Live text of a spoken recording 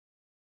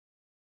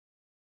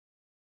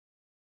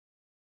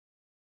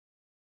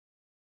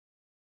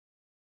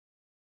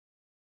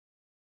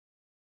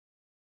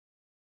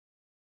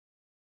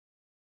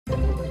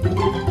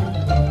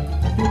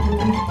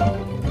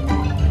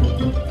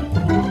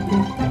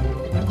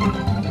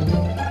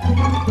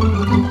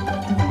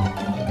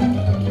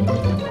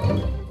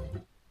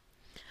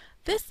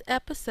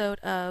episode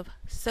of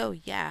So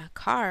Yeah,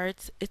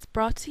 Cards. It's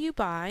brought to you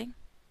by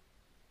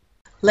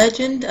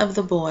Legend of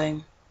the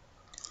Boy.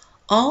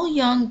 All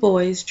young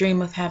boys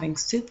dream of having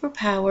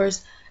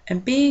superpowers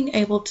and being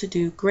able to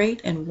do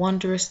great and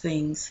wondrous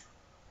things.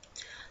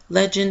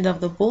 Legend of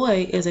the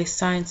Boy is a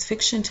science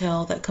fiction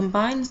tale that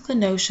combines the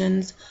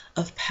notions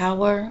of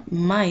power,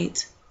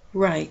 might,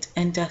 right,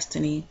 and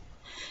destiny.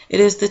 It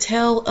is the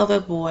tale of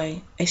a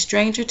boy, a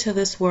stranger to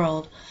this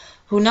world,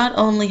 who not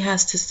only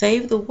has to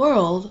save the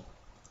world,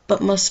 but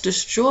must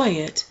destroy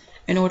it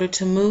in order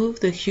to move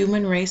the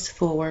human race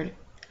forward.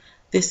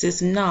 This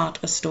is not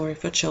a story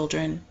for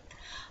children.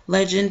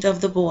 Legend of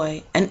the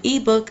Boy, an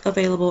ebook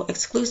available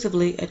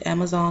exclusively at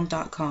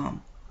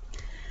Amazon.com.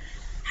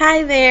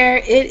 Hi there,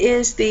 it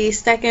is the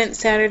second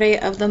Saturday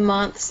of the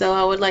month, so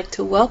I would like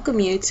to welcome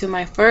you to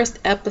my first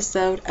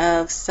episode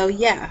of So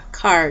Yeah,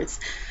 Cards.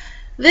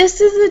 This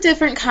is a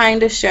different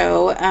kind of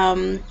show.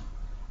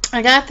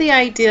 I got the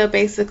idea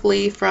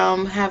basically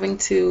from having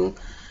to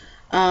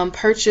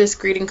purchase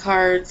greeting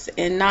cards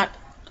and not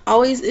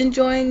always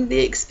enjoying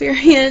the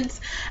experience.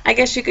 I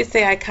guess you could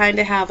say I kind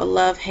of have a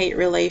love-hate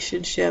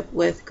relationship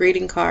with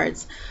greeting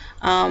cards.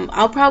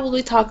 I'll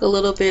probably talk a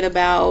little bit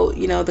about,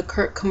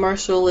 the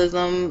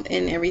commercialism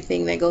and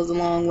everything that goes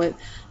along with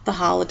the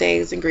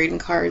holidays and greeting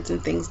cards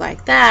and things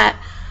like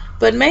that.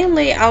 But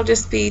mainly, I'll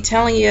just be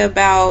telling you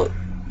about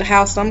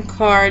how some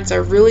cards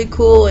are really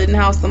cool and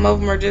how some of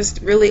them are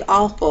just really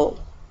awful.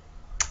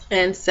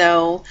 And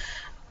so,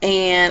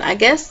 and I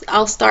guess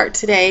I'll start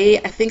today.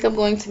 I think I'm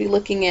going to be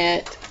looking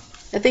at,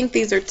 I think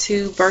these are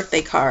two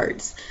birthday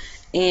cards.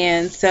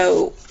 And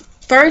so,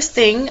 first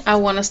thing I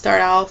want to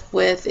start off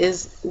with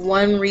is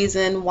one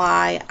reason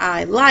why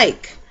I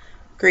like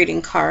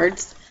greeting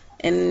cards.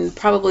 And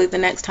probably the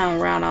next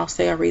time around, I'll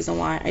say a reason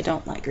why I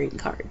don't like greeting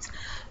cards.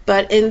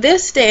 But in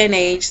this day and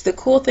age, the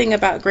cool thing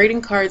about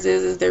greeting cards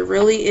is there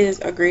really is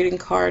a greeting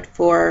card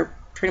for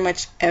pretty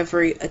much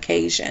every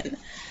occasion.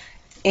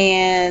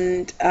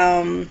 And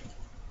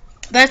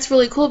that's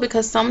really cool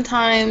because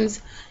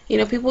sometimes,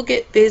 people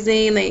get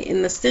busy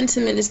and the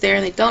sentiment is there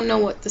and they don't know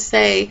what to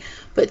say.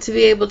 But to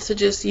be able to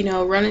just,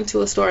 run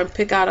into a store and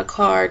pick out a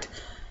card,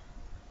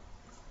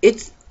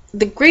 it's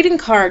the greeting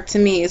card to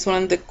me is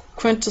one of the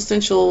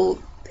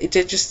quintessential. It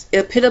just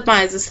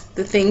epitomizes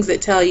the things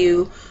that tell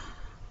you.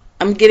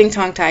 I'm getting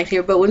tongue-tied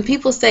here, but when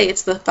people say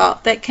it's the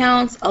thought that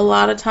counts, a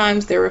lot of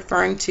times they're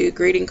referring to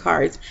greeting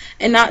cards,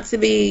 and not to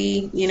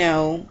be,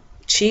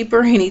 cheap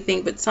or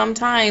anything, but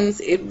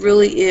sometimes it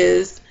really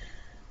is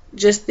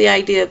just the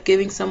idea of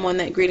giving someone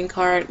that greeting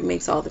card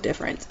makes all the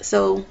difference.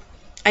 So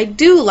I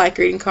do like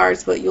greeting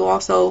cards, but you'll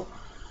also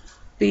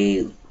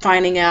be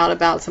finding out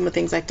about some of the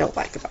things I don't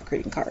like about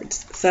greeting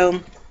cards. So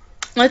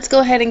let's go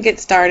ahead and get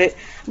started.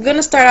 I'm going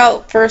to start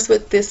out first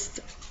with this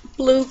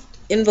blue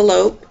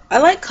envelope. I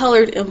like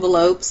colored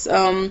envelopes.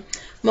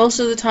 Most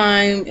of the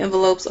time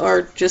envelopes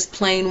are just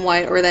plain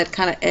white or that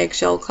kind of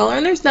eggshell color,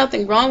 and there's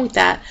nothing wrong with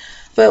that.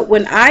 But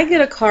when I get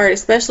a card,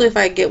 especially if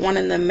I get one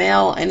in the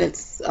mail and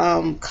it's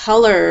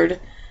colored,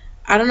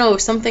 I don't know,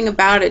 if something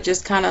about it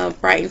just kind of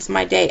brightens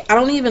my day. I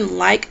don't even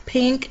like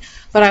pink,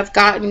 but I've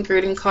gotten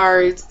greeting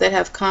cards that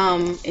have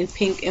come in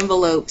pink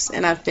envelopes,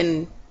 and I've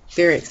been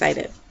very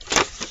excited.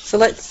 So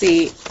let's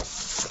see.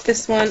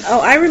 This one, oh,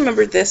 I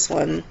remember this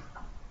one.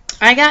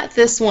 I got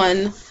this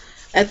one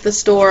at the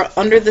store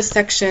under the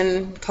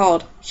section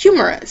called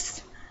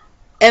Humorous.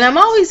 And I'm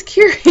always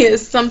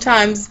curious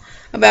sometimes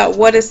about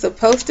what is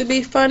supposed to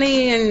be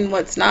funny and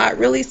what's not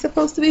really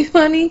supposed to be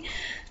funny.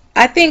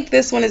 I think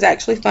this one is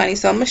actually funny,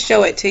 so I'm going to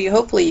show it to you.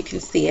 Hopefully you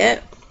can see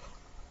it.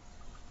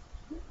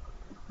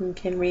 You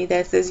can read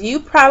that. It says,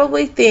 "You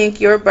probably think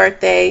your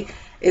birthday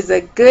is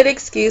a good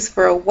excuse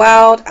for a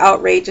wild,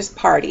 outrageous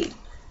party."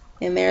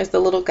 And there's the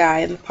little guy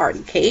in the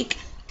party cake.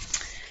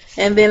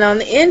 And then on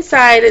the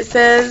inside it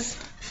says,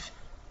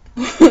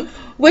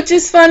 "Which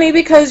is funny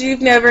because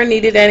you've never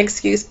needed an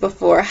excuse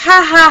before.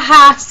 Ha ha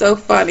ha, so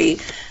funny."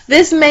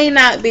 This may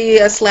not be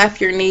a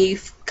slap your knee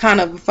kind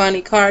of a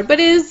funny card, but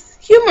it is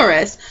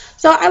humorous.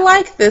 So I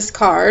like this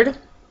card.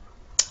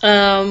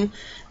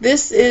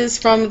 This is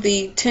from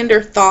the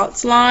Tender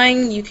Thoughts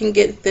line. You can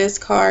get this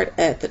card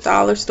at the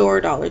dollar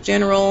store, Dollar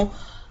General.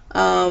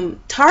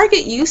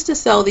 Target used to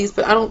sell these,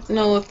 but I don't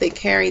know if they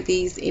carry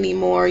these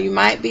anymore. You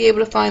might be able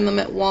to find them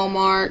at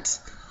Walmart.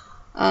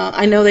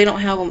 I know they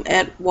don't have them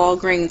at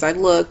Walgreens. I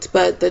looked,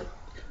 but the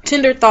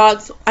Tender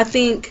Thoughts, I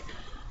think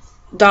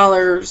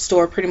Dollar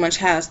Store pretty much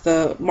has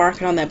the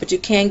market on that, but you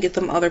can get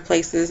them other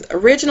places.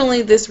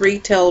 Originally, this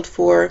retailed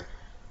for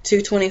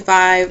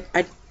 $2.25.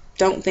 I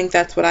don't think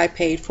that's what I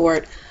paid for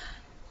it.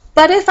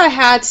 But if I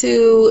had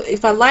to,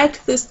 if I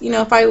liked this,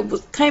 if I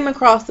came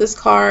across this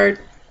card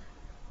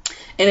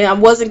and I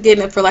wasn't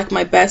getting it for like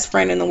my best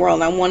friend in the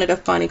world, I wanted a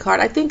funny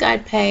card, I think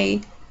I'd pay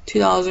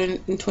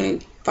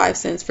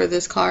 $2.25 for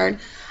this card.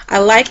 I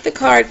like the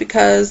card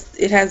because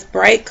it has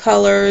bright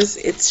colors,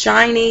 it's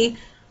shiny.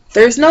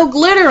 There's no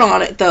glitter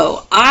on it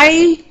though.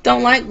 I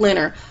don't like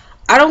glitter.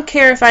 I don't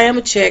care if I am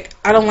a chick,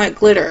 I don't like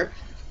glitter.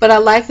 But I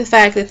like the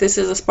fact that this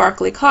is a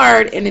sparkly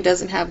card and it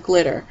doesn't have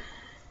glitter.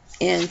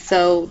 And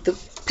so the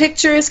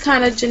picture is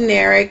kind of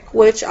generic,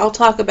 which I'll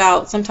talk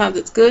about. Sometimes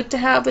it's good to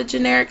have a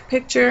generic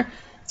picture.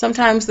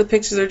 Sometimes the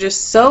pictures are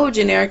just so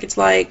generic, it's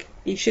like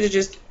you should have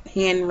just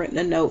handwritten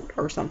a note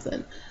or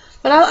something.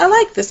 But I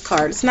like this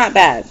card. It's not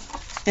bad.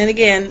 And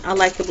again, I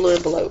like the blue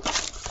envelope.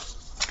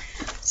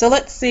 So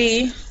let's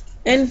see.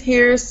 And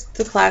here's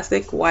the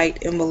classic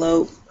white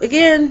envelope.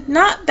 Again,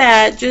 not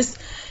bad. Just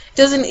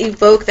doesn't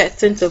evoke that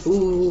sense of,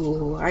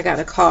 ooh, I got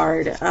a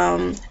card.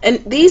 And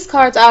these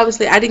cards,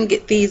 obviously, I didn't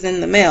get these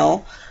in the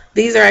mail.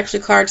 These are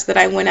actually cards that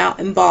I went out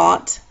and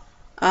bought.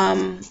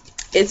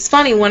 It's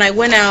funny, when I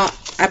went out,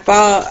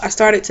 I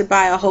started to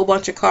buy a whole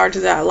bunch of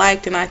cards that I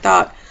liked, and I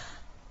thought,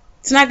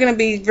 it's not going to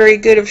be very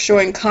good of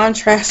showing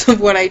contrast of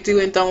what I do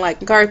and don't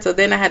like in cards. So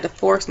then I had to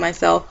force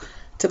myself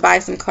to buy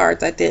some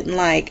cards I didn't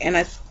like. And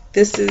I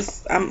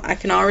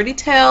can already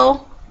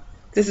tell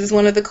this is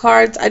one of the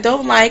cards I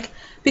don't like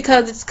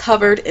because it's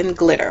covered in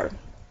glitter.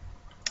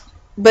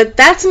 But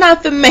that's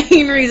not the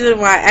main reason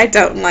why I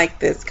don't like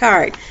this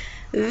card.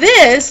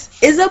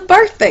 This is a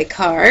birthday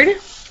card,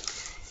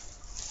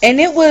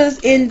 and it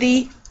was in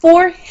the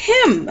For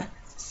Him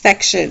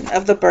section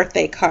of the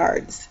birthday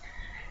cards.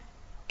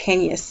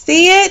 Can you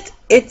see it?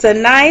 It's a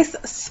nice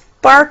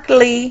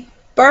sparkly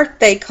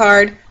birthday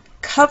card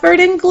covered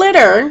in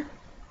glitter.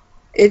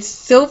 It's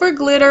silver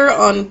glitter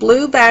on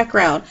blue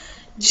background.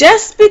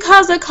 Just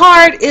because a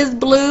card is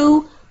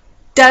blue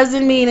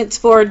doesn't mean it's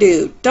for a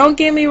dude. Don't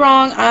get me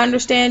wrong, I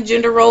understand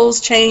gender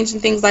roles change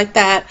and things like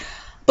that.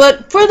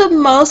 But for the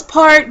most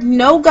part,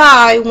 no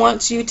guy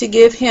wants you to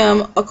give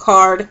him a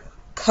card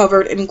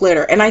covered in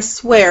glitter. And I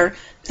swear,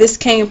 this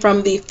came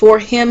from the For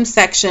Him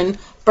section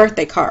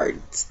birthday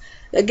cards.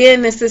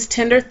 Again, this is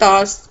Tender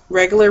Thoughts,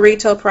 regular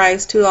retail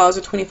price,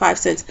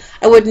 $2.25.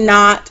 I would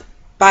not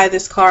buy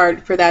this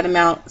card for that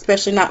amount,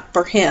 especially not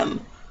for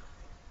him.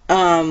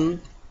 Now,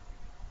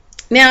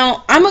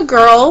 I'm a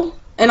girl,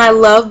 and I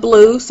love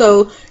blue,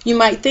 so you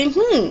might think,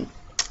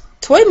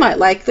 Toy might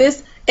like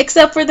this,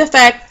 except for the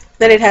fact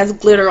that it has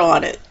glitter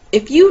on it.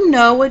 If you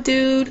know a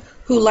dude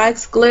who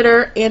likes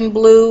glitter and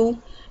blue,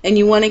 and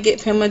you want to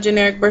get him a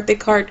generic birthday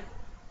card,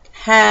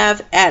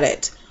 have at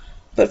it.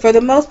 But for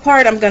the most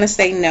part, I'm going to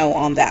say no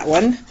on that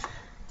one.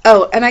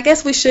 Oh, and I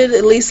guess we should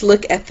at least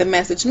look at the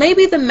message.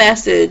 Maybe the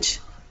message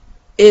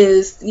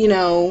is,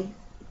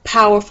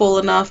 powerful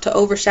enough to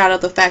overshadow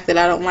the fact that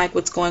I don't like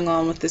what's going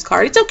on with this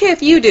card. It's okay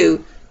if you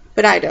do,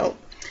 but I don't.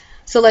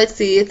 So let's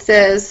see. It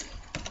says,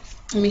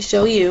 let me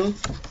show you.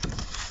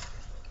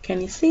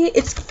 Can you see it?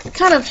 It's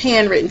kind of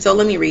handwritten, so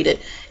let me read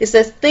it. It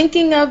says,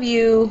 thinking of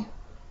you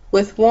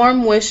with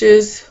warm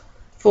wishes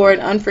for an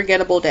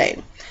unforgettable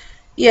day.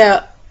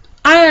 Yeah,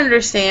 I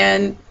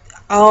understand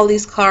all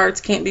these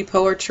cards can't be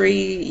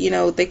poetry,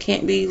 they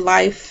can't be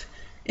life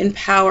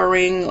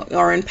empowering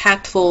or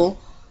impactful,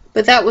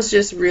 but that was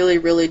just really,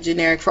 really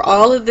generic. For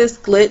all of this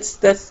glitz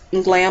that's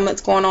glam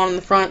that's going on in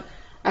the front,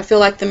 I feel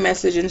like the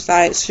message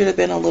inside should have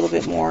been a little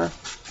bit more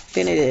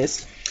than it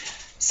is.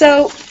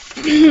 So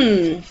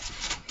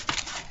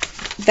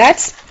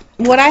that's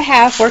what I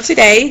have for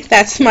today.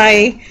 That's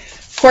my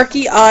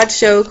quirky odd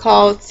show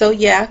called So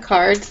Yeah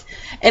Cards.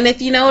 And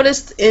if you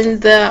noticed in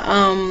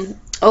the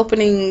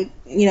opening,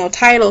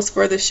 titles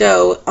for the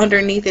show,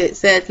 underneath it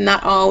says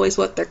not always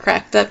what they're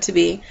cracked up to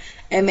be.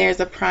 And there's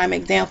a prime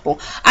example.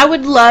 I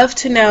would love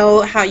to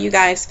know how you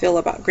guys feel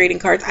about greeting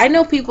cards. I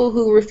know people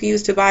who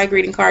refuse to buy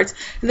greeting cards.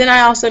 And then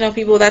I also know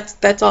people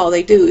that's all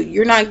they do.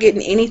 You're not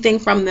getting anything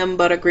from them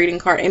but a greeting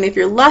card. And if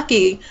you're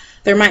lucky,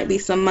 there might be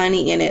some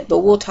money in it. But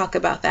we'll talk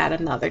about that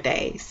another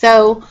day.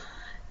 So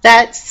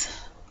that's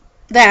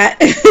that.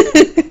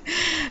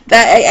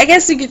 I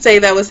guess you could say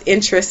that was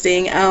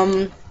interesting.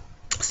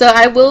 So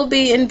I will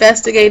be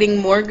investigating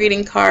more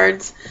greeting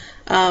cards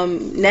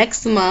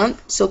next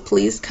month, so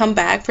please come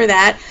back for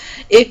that.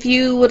 If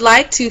you would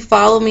like to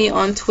follow me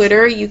on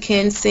Twitter, you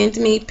can send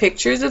me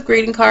pictures of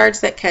greeting cards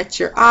that catch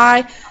your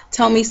eye.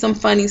 Tell me some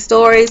funny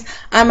stories.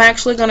 I'm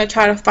actually going to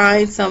try to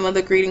find some of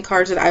the greeting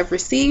cards that I've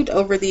received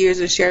over the years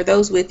and share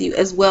those with you,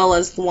 as well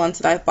as the ones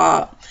that I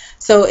bought.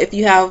 So if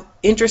you have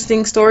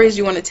interesting stories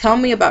you want to tell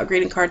me about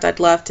greeting cards,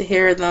 I'd love to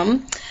hear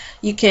them.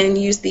 You can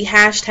use the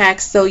hashtag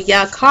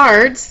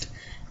SoYaCards,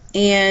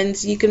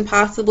 and you can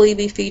possibly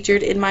be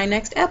featured in my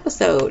next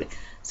episode.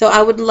 So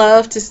I would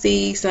love to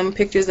see some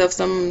pictures of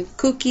some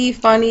kooky,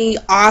 funny,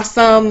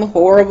 awesome,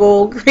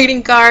 horrible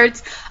greeting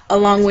cards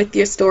along with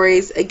your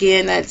stories.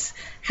 Again, that's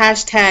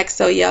hashtag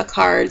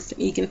SoYaCards.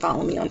 You can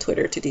follow me on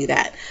Twitter to do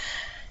that.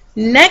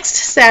 Next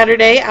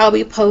Saturday, I'll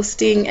be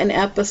posting an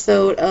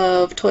episode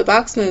of Toy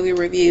Box Movie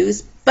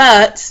Reviews,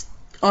 but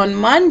on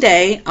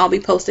Monday, I'll be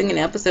posting an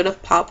episode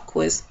of Pop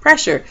Quiz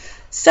Pressure.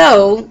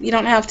 So you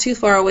don't have too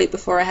far to wait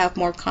before I have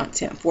more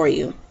content for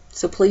you.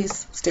 So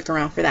please stick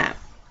around for that.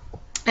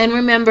 And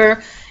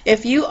remember,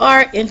 if you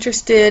are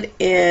interested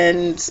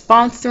in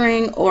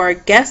sponsoring or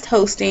guest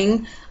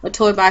hosting a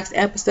Toy Box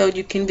episode,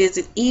 you can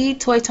visit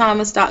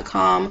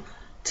etoythomas.com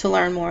to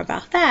learn more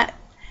about that.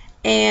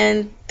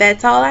 And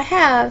that's all I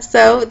have.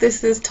 So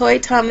this is Toi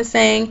Thomas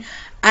saying,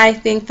 I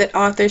think that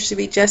authors should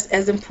be just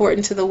as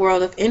important to the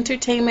world of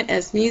entertainment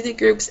as music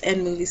groups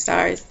and movie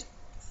stars.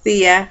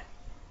 See ya.